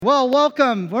Well,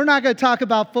 welcome. We're not going to talk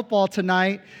about football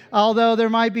tonight, although there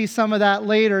might be some of that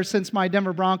later since my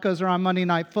Denver Broncos are on Monday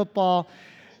Night Football.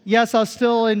 Yes, I'll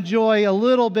still enjoy a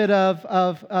little bit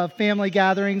of family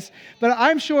gatherings, but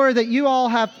I'm sure that you all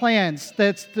have plans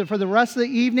that's for the rest of the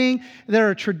evening. There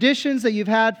are traditions that you've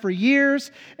had for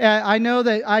years. I know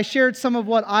that I shared some of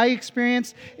what I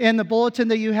experienced in the bulletin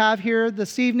that you have here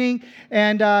this evening,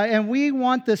 and we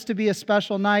want this to be a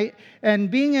special night.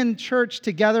 And being in church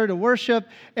together to worship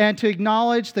and to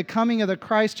acknowledge the coming of the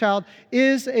Christ child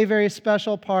is a very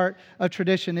special part of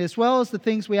tradition, as well as the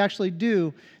things we actually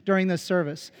do during this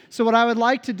service. So what I would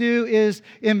like to do is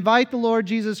invite the Lord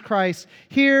Jesus Christ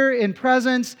here in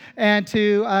presence and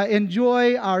to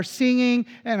enjoy our singing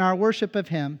and our worship of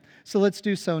Him. So let's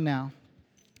do so now.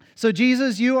 So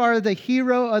Jesus, you are the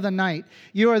hero of the night.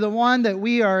 You are the one that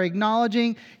we are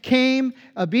acknowledging came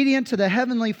obedient to the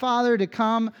Heavenly Father to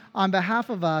come on behalf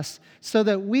of us so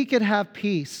that we could have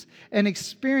peace and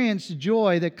experience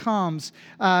joy that comes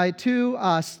to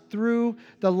us through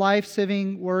the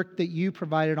life-saving work that you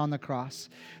provided on the cross.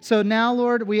 So now,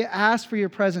 Lord, we ask for your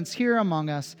presence here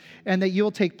among us and that you'll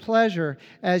take pleasure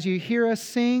as you hear us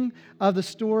sing of the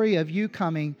story of you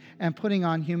coming and putting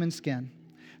on human skin.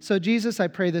 So, Jesus, I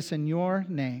pray this in your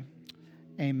name.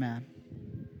 Amen.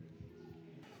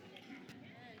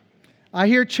 I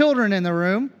hear children in the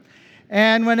room,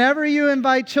 and whenever you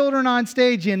invite children on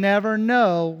stage, you never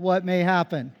know what may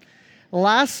happen.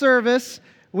 Last service,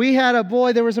 we had a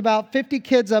boy, there was about 50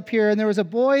 kids up here, and there was a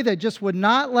boy that just would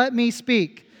not let me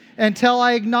speak until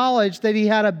I acknowledged that he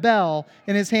had a bell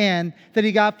in his hand that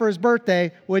he got for his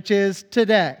birthday, which is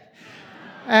today.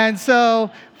 And so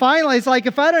finally, it's like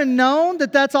if I'd have known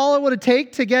that that's all it would have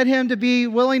taken to get him to be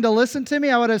willing to listen to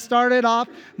me, I would have started off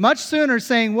much sooner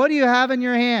saying, "What do you have in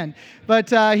your hand?"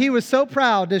 But he was so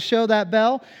proud to show that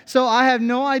bell. So I have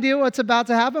no idea what's about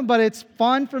to happen, but it's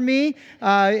fun for me.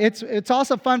 It's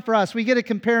also fun for us. We get to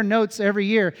compare notes every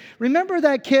year. Remember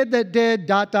that kid that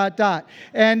did ...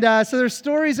 And so there's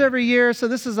stories every year. So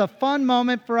this is a fun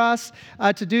moment for us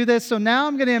to do this. So now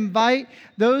I'm going to invite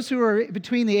those who are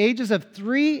between the ages of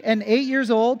 3 and 8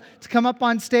 years old to come up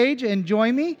on stage and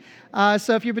join me.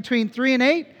 So if you're between 3 and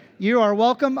 8, you are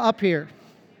welcome up here.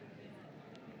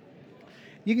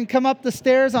 You can come up the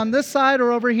stairs on this side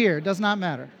or over here. It does not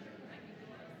matter.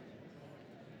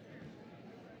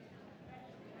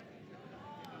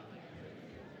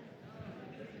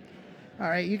 All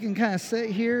right, you can kind of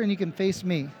sit here and you can face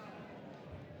me.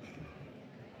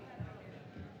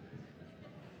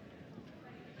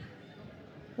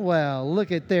 Well,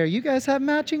 look at there. You guys have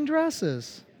matching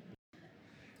dresses.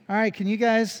 All right, can you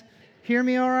guys hear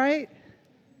me all right?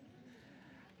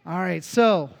 All right,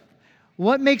 so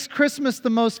what makes Christmas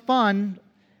the most fun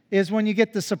is when you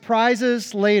get the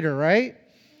surprises later, right?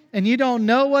 And you don't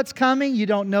know what's coming. You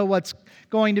don't know what's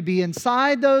going to be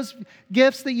inside those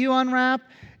gifts that you unwrap.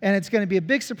 And it's going to be a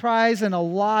big surprise and a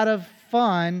lot of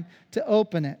fun to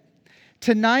open it.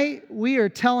 Tonight, we are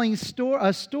telling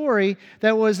a story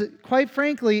that was, quite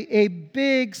frankly, a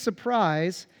big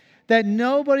surprise that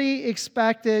nobody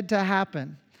expected to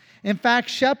happen. In fact,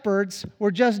 shepherds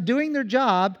were just doing their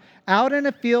job out in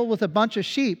a field with a bunch of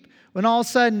sheep when all of a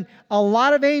sudden a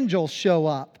lot of angels show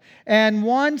up. And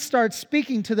one starts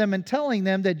speaking to them and telling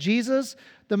them that Jesus,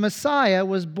 the Messiah,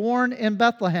 was born in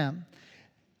Bethlehem.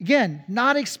 Again,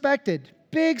 not expected.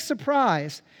 Big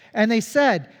surprise. And they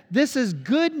said, this is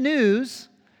good news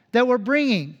that we're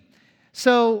bringing.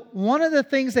 So one of the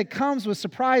things that comes with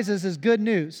surprises is good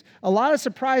news. A lot of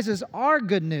surprises are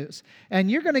good news. And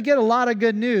you're going to get a lot of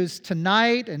good news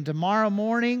tonight and tomorrow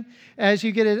morning as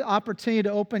you get an opportunity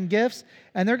to open gifts.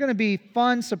 And they're going to be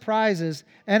fun surprises,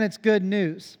 and it's good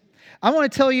news. I want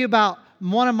to tell you about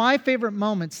one of my favorite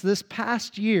moments this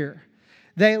past year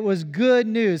that was good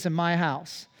news in my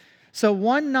house. So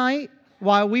one night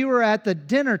while we were at the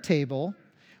dinner table,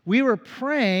 we were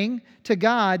praying to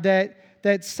God that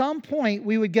at some point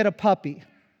we would get a puppy.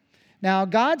 Now,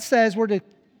 God says we're to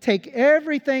take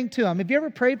everything to Him. Have you ever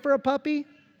prayed for a puppy?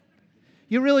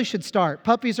 You really should start.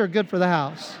 Puppies are good for the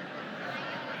house.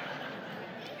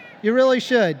 You really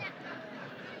should.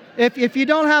 If you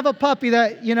don't have a puppy,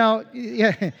 that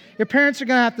your parents are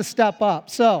going to have to step up.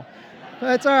 So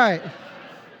that's all right.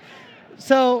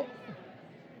 So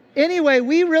anyway,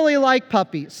 we really like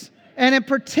puppies. And in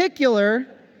particular,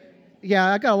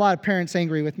 I got a lot of parents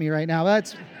angry with me right now.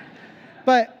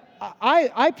 But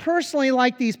I personally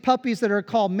like these puppies that are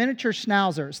called miniature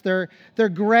schnauzers. They're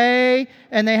gray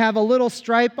and they have a little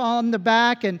stripe on the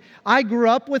back. And I grew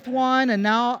up with one, and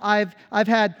now I've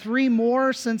had 3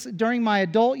 more since during my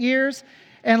adult years.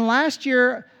 And last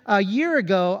year, a year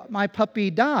ago, my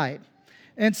puppy died.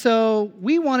 And so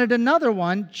we wanted another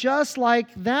one just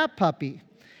like that puppy.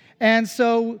 And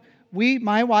so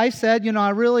my wife said, I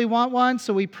really want one.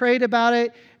 So we prayed about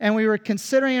it and we were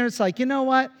considering it. It's like, you know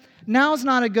what? Now's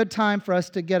not a good time for us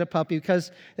to get a puppy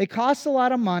because they cost a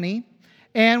lot of money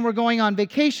and we're going on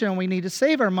vacation and we need to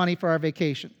save our money for our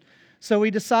vacation. So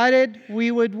we decided we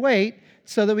would wait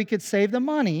so that we could save the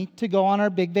money to go on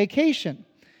our big vacation.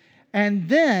 And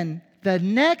then the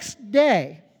next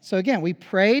day, so again, we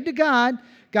prayed to God,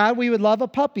 we would love a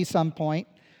puppy some point.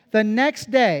 The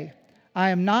next day, I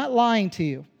am not lying to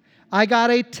you, I got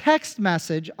a text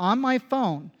message on my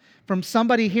phone from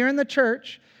somebody here in the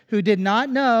church who did not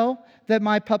know that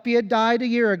my puppy had died a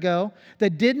year ago,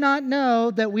 that did not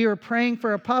know that we were praying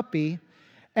for a puppy,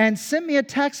 and sent me a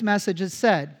text message that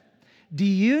said, do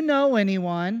you know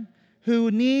anyone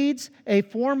who needs a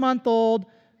 4-month-old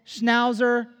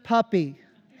Schnauzer puppy?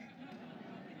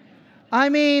 I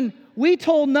mean, we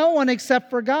told no one except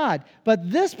for God.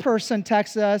 But this person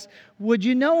texted us, would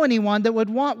you know anyone that would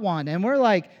want one? And we're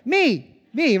like, me,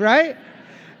 right?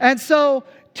 And so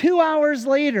 2 hours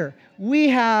later, we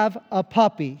have a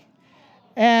puppy.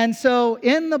 And so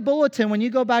in the bulletin, when you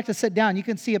go back to sit down, you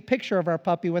can see a picture of our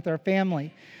puppy with our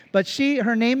family. But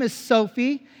her name is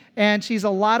Sophie, and she's a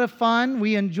lot of fun.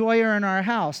 We enjoy her in our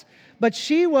house. But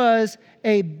she was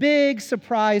a big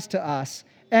surprise to us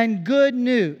and good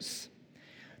news.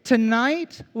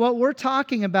 Tonight, what we're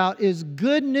talking about is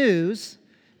good news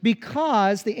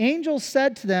because the angels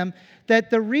said to them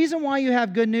that the reason why you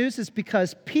have good news is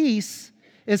because peace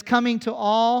is coming to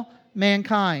all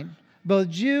mankind, both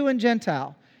Jew and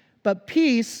Gentile. But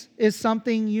peace is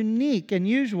something unique and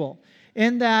usual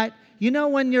in that,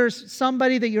 when you're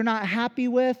somebody that you're not happy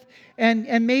with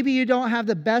and maybe you don't have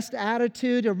the best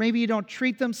attitude or maybe you don't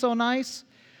treat them so nice,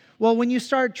 well, when you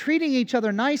start treating each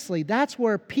other nicely, that's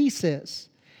where peace is.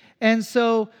 And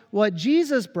so what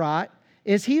Jesus brought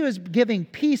is he was giving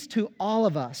peace to all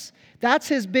of us. That's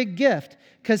his big gift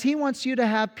because he wants you to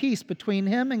have peace between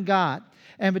him and God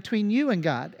and between you and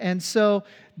God. And so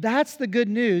that's the good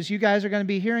news you guys are going to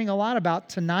be hearing a lot about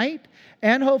tonight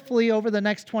and hopefully over the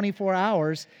next 24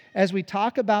 hours as we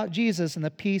talk about Jesus and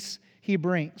the peace he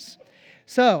brings.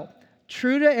 So,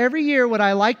 true to every year, what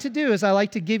I like to do is I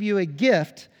like to give you a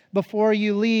gift before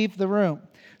you leave the room.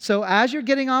 So as you're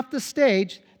getting off the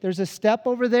stage, there's a step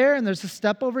over there and there's a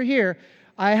step over here.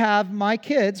 I have my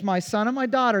kids, my son and my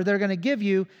daughter, they're going to give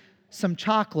you some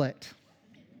chocolate.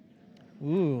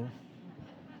 Ooh.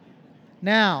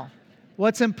 Now,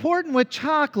 what's important with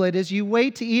chocolate is you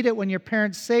wait to eat it when your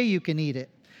parents say you can eat it.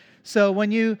 So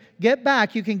when you get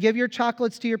back, you can give your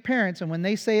chocolates to your parents, and when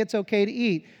they say it's okay to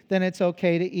eat, then it's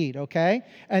okay to eat, okay?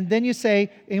 And then you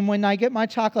say, and when I get my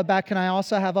chocolate back, can I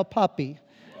also have a puppy?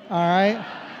 All right?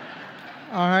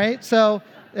 All right, so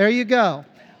there you go.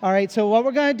 All right, so what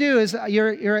we're going to do is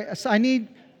I need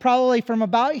probably from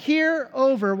about here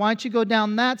over, why don't you go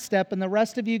down that step and the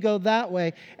rest of you go that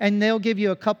way, and they'll give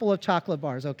you a couple of chocolate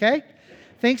bars, okay?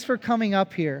 Thanks for coming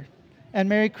up here, and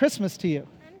Merry Christmas to you.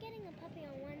 I'm getting a puppy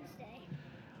on Wednesday.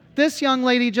 This young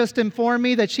lady just informed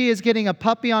me that she is getting a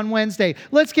puppy on Wednesday.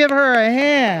 Let's give her a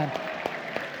hand.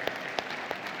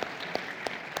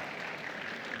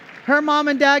 Her mom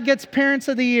and dad gets Parents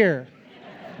of the Year.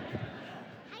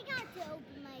 I got to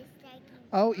open my stocking.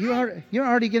 Oh, you're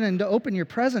already getting to open your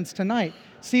presents tonight.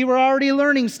 See, we're already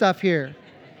learning stuff here.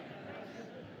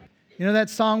 That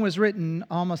song was written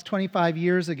almost 25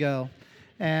 years ago,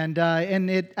 and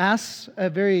it asks a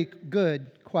very good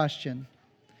question.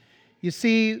 You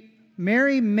see,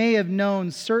 Mary may have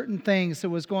known certain things that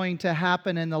was going to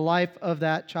happen in the life of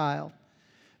that child,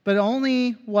 but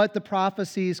only what the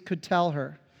prophecies could tell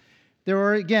her. There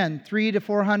were, again, 300 to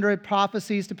 400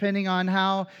 prophecies, depending on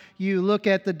how you look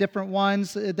at the different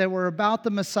ones that were about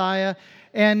the Messiah,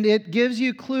 and it gives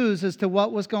you clues as to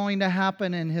what was going to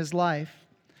happen in his life.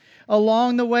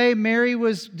 Along the way, Mary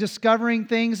was discovering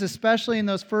things, especially in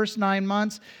those first 9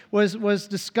 months, was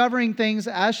discovering things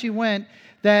as she went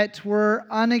that were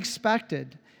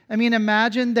unexpected. I mean,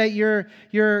 imagine that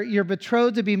you're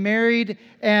betrothed to be married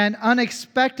and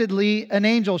unexpectedly an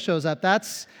angel shows up.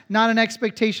 That's not an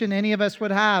expectation any of us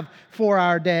would have for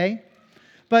our day.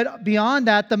 But beyond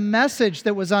that, the message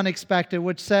that was unexpected,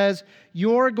 which says,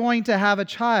 you're going to have a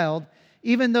child,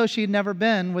 even though she'd never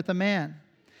been with a man.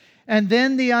 And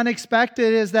then the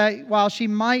unexpected is that while she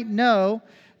might know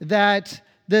that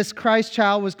this Christ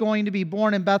child was going to be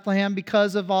born in Bethlehem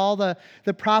because of all the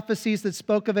prophecies that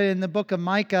spoke of it in the book of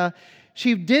Micah,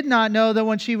 she did not know that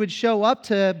when she would show up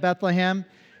to Bethlehem,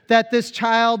 that this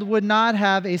child would not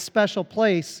have a special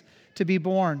place to be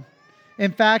born.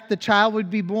 In fact, the child would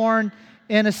be born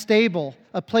in a stable,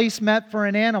 a place meant for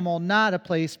an animal, not a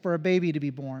place for a baby to be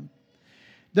born.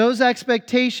 Those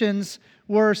expectations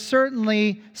were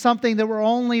certainly something that were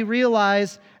only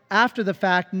realized after the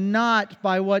fact, not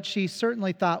by what she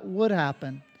certainly thought would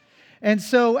happen. And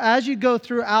so as you go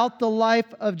throughout the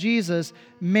life of Jesus,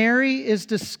 Mary is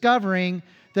discovering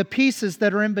the pieces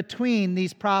that are in between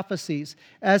these prophecies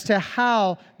as to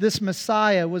how this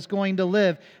Messiah was going to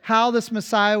live, how this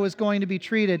Messiah was going to be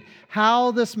treated,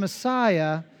 how this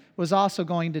Messiah was also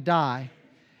going to die,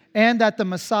 and that the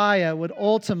Messiah would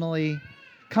ultimately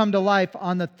come to life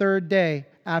on the third day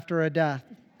after a death.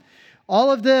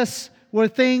 All of this were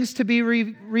things to be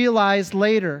realized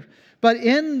later. But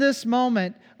in this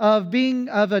moment of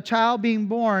a child being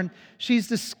born, she's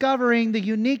discovering the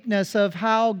uniqueness of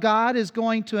how God is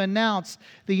going to announce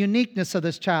the uniqueness of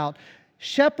this child.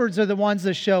 Shepherds are the ones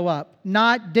that show up,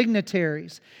 not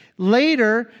dignitaries.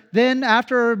 Later, then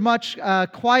after much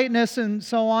quietness and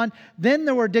so on, then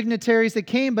there were dignitaries that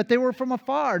came, but they were from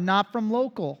afar, not from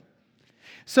local.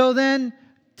 So then,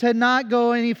 to not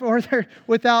go any further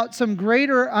without some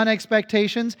greater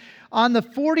unexpectations, on the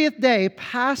 40th day,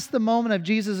 past the moment of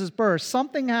Jesus' birth,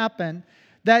 something happened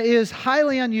that is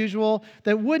highly unusual,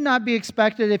 that would not be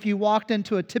expected if you walked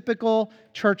into a typical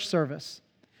church service.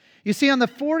 You see, on the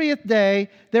 40th day,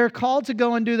 they're called to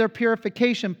go and do their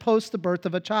purification post the birth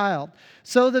of a child,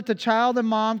 so that the child and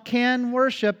mom can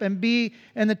worship and be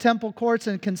in the temple courts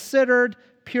and considered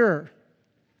pure.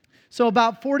 So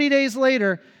about 40 days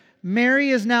later, Mary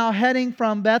is now heading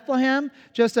from Bethlehem,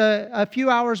 just a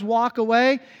few hours walk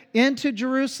away, into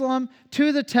Jerusalem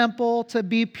to the temple to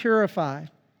be purified.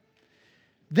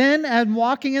 Then, as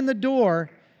walking in the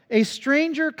door, a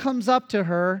stranger comes up to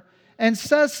her and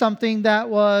says something that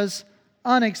was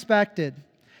unexpected.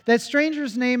 That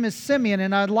stranger's name is Simeon,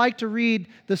 and I'd like to read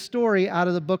the story out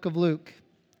of the book of Luke.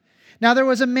 Now there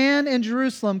was a man in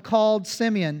Jerusalem called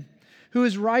Simeon, who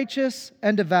is righteous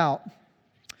and devout.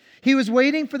 He was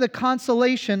waiting for the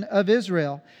consolation of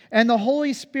Israel, and the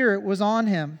Holy Spirit was on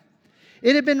him.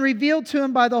 It had been revealed to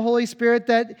him by the Holy Spirit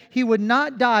that he would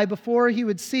not die before he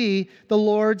would see the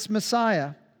Lord's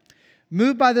Messiah.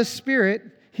 Moved by the Spirit,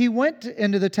 he went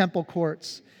into the temple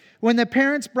courts. When the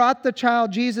parents brought the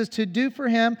child Jesus to do for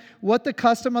him what the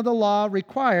custom of the law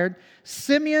required,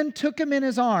 Simeon took him in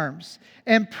his arms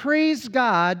and praised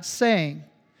God, saying,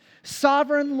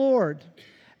 "Sovereign Lord,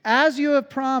 as you have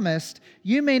promised,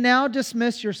 you may now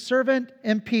dismiss your servant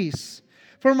in peace.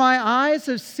 For my eyes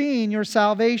have seen your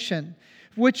salvation,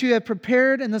 which you have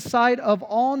prepared in the sight of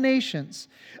all nations,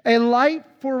 a light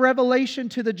for revelation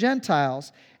to the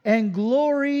Gentiles, and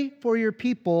glory for your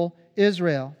people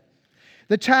Israel."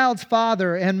 The child's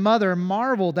father and mother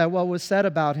marveled at what was said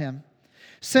about him.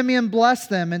 Simeon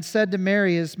blessed them and said to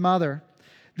Mary, his mother,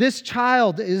 "This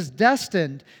child is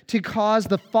destined to cause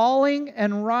the falling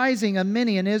and rising of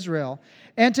many in Israel,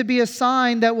 and to be a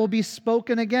sign that will be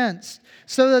spoken against,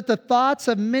 so that the thoughts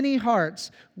of many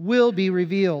hearts will be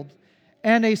revealed,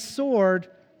 and a sword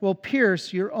will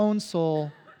pierce your own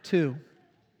soul too."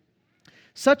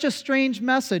 Such a strange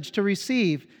message to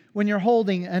receive when you're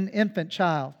holding an infant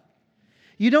child.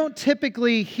 You don't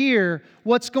typically hear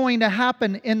what's going to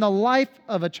happen in the life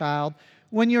of a child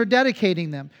when you're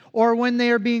dedicating them, or when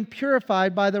they are being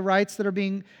purified by the rites that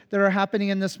are happening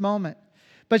in this moment.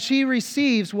 But she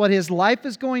receives what his life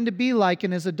is going to be like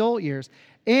in his adult years,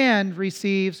 and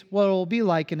receives what it will be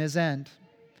like in his end.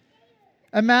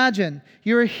 Imagine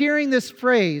you're hearing this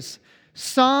phrase,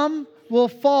 "Some will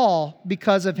fall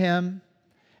because of him,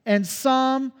 and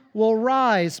some will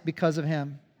rise because of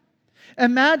him."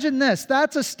 Imagine this.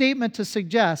 That's a statement to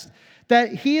suggest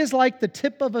that he is like the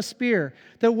tip of a spear,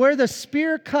 that where the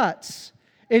spear cuts,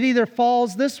 it either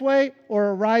falls this way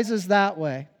or rises that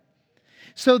way.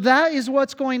 So that is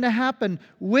what's going to happen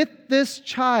with this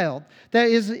child that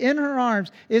is in her arms,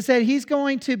 is that he's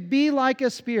going to be like a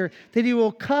spear, that he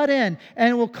will cut in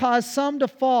and will cause some to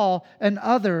fall and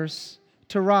others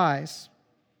to rise.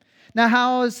 Now,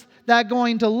 how is that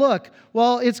going to look?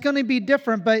 Well, it's going to be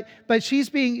different, but she's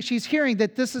hearing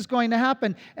that this is going to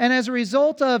happen. And as a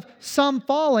result of some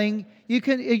falling,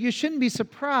 you shouldn't be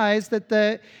surprised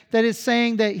that it's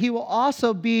saying that he will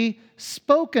also be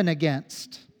spoken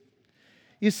against.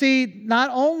 You see, not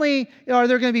only are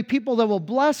there going to be people that will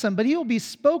bless him, but he will be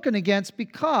spoken against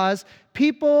because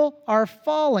people are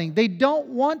falling. They don't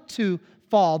want to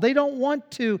fall. They don't want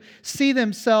to see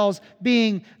themselves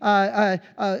being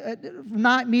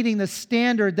not meeting the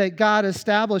standard that God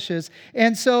establishes.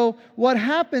 And so what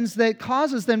happens that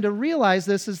causes them to realize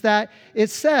this is that it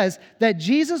says that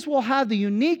Jesus will have the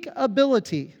unique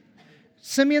ability,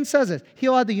 Simeon says it,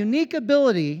 he'll have the unique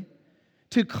ability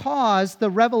to cause the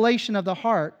revelation of the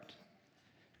heart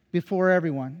before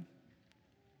everyone.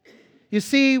 You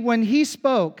see, when he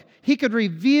spoke, he could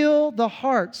reveal the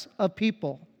hearts of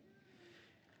people.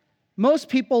 Most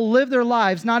people live their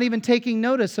lives not even taking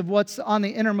notice of what's on the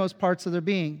innermost parts of their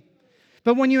being.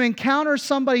 But when you encounter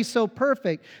somebody so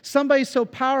perfect, somebody so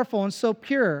powerful and so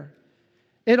pure,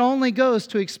 it only goes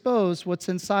to expose what's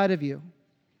inside of you.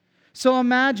 So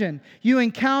imagine you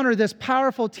encounter this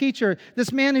powerful teacher,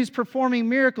 this man who's performing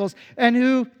miracles and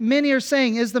who many are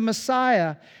saying is the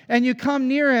Messiah, and you come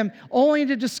near him only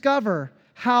to discover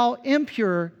how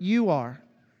impure you are,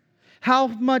 how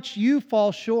much you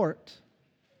fall short.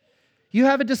 You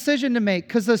have a decision to make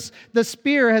because the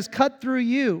spear has cut through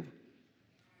you.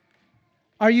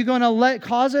 Are you going to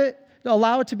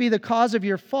allow it to be the cause of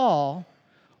your fall,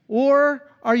 or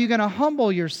are you going to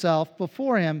humble yourself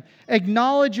before him,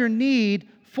 acknowledge your need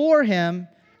for him,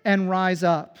 and rise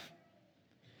up?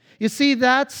 You see,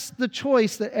 that's the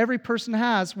choice that every person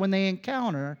has when they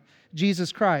encounter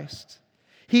Jesus Christ.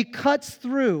 He cuts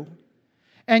through,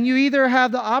 and you either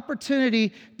have the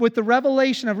opportunity with the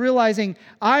revelation of realizing,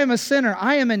 I am a sinner,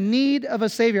 I am in need of a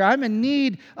Savior, I'm in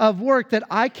need of work that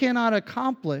I cannot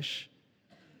accomplish.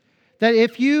 That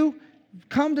if you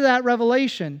come to that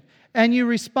revelation and you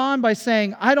respond by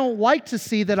saying, I don't like to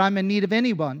see that I'm in need of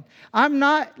anyone. I'm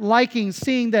not liking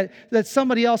seeing that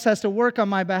somebody else has to work on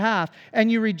my behalf.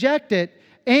 And you reject it,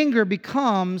 anger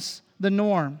becomes the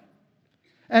norm.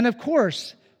 And of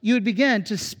course, you would begin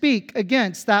to speak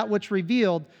against that which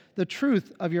revealed the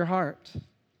truth of your heart.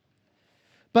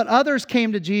 But others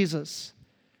came to Jesus.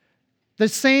 The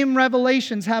same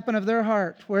revelations happen of their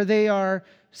heart, where they are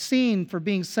seen for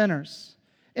being sinners,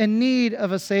 in need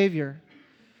of a Savior.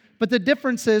 But the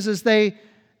difference is they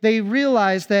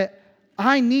realize that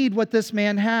I need what this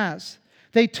man has.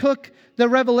 They took the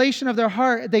revelation of their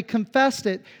heart, they confessed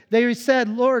it. They said,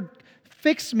 Lord,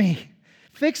 fix me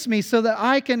so that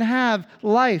I can have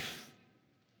life.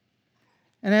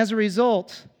 And as a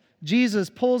result, Jesus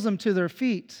pulls them to their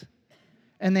feet,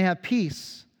 and they have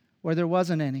peace where there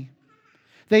wasn't any.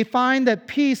 They find that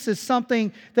peace is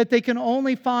something that they can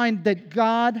only find that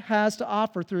God has to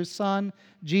offer through His Son,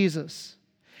 Jesus.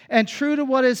 And true to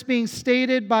what is being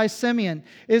stated by Simeon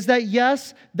is that,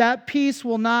 yes, that peace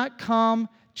will not come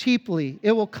cheaply.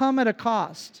 It will come at a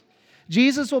cost.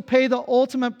 Jesus will pay the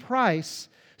ultimate price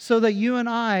so that you and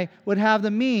I would have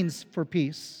the means for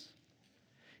peace.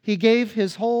 He gave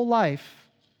His whole life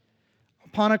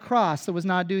upon a cross that was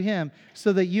not due Him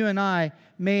so that you and I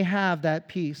may have that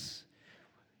peace.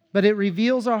 But it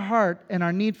reveals our heart and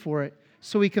our need for it.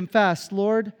 So we confess,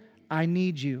 Lord, I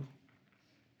need you.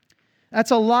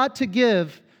 That's a lot to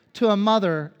give to a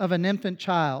mother of an infant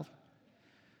child.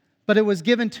 But it was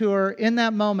given to her in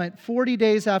that moment, 40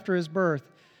 days after his birth,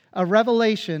 a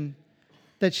revelation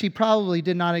that she probably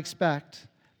did not expect,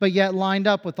 but yet lined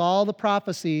up with all the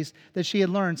prophecies that she had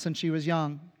learned since she was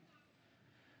young.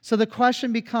 So the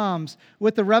question becomes,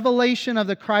 with the revelation of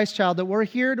the Christ child that we're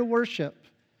here to worship,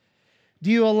 do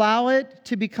you allow it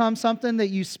to become something that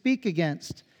you speak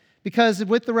against? Because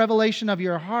with the revelation of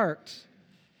your heart,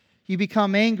 you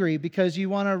become angry because you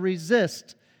want to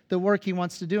resist the work He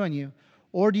wants to do in you.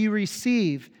 Or do you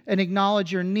receive and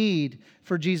acknowledge your need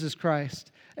for Jesus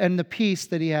Christ and the peace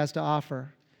that He has to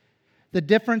offer? The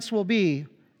difference will be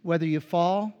whether you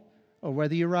fall or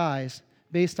whether you rise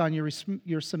based on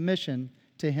your submission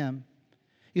to Him.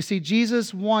 You see,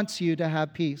 Jesus wants you to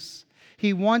have peace.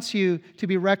 He wants you to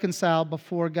be reconciled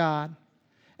before God,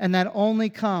 and that only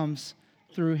comes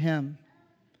through Him.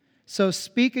 So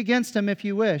speak against Him if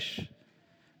you wish,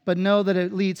 but know that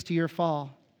it leads to your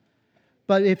fall.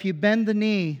 But if you bend the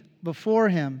knee before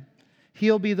Him,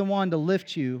 He'll be the one to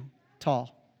lift you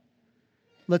tall.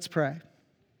 Let's pray.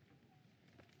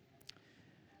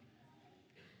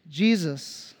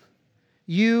 Jesus,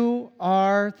 you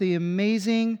are the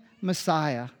amazing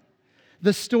Messiah.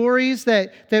 The stories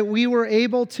that we were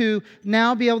able to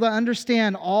now be able to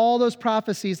understand, all those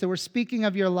prophecies that were speaking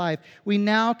of your life, we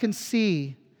now can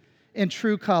see in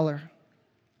true color.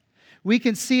 We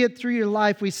can see it through your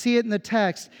life. We see it in the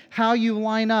text, how you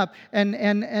line up.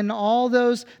 And all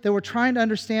those that were trying to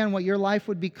understand what your life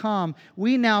would become,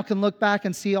 we now can look back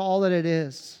and see all that it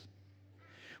is.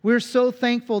 We're so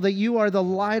thankful that you are the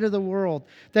light of the world,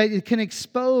 that it can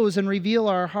expose and reveal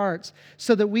our hearts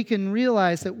so that we can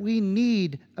realize that we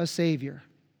need a Savior.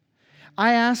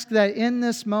 I ask that in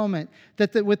this moment,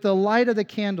 that with the light of the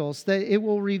candles, that it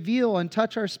will reveal and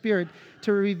touch our spirit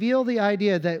to reveal the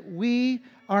idea that we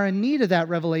are in need of that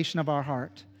revelation of our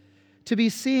heart, to be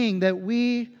seeing that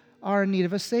we are in need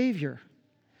of a Savior.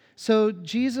 So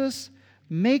Jesus,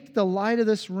 make the light of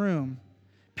this room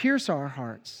Pierce our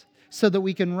hearts so that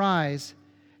we can rise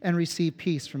and receive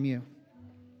peace from you.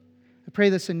 I pray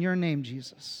this in your name,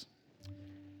 Jesus.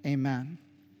 Amen.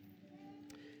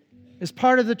 As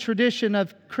part of the tradition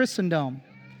of Christendom,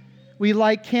 we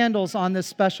light candles on this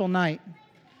special night.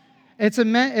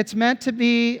 It's meant to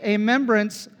be a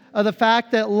remembrance of the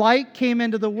fact that light came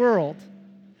into the world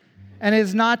and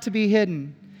is not to be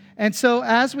hidden. And so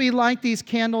as we light these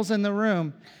candles in the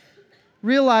room,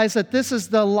 realize that this is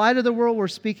the light of the world we're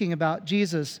speaking about,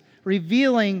 Jesus,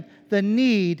 revealing the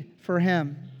need for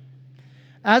Him.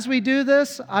 As we do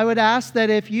this, I would ask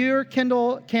that if your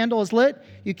candle is lit,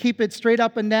 you keep it straight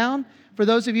up and down. For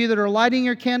those of you that are lighting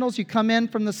your candles, you come in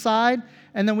from the side,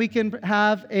 and then we can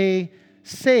have a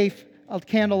safe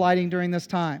candle lighting during this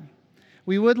time.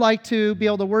 We would like to be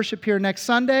able to worship here next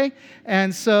Sunday,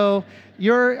 and so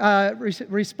your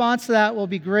response to that will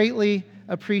be greatly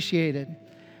appreciated.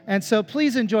 And so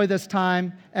please enjoy this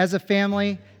time as a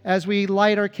family as we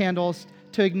light our candles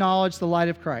to acknowledge the light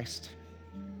of Christ.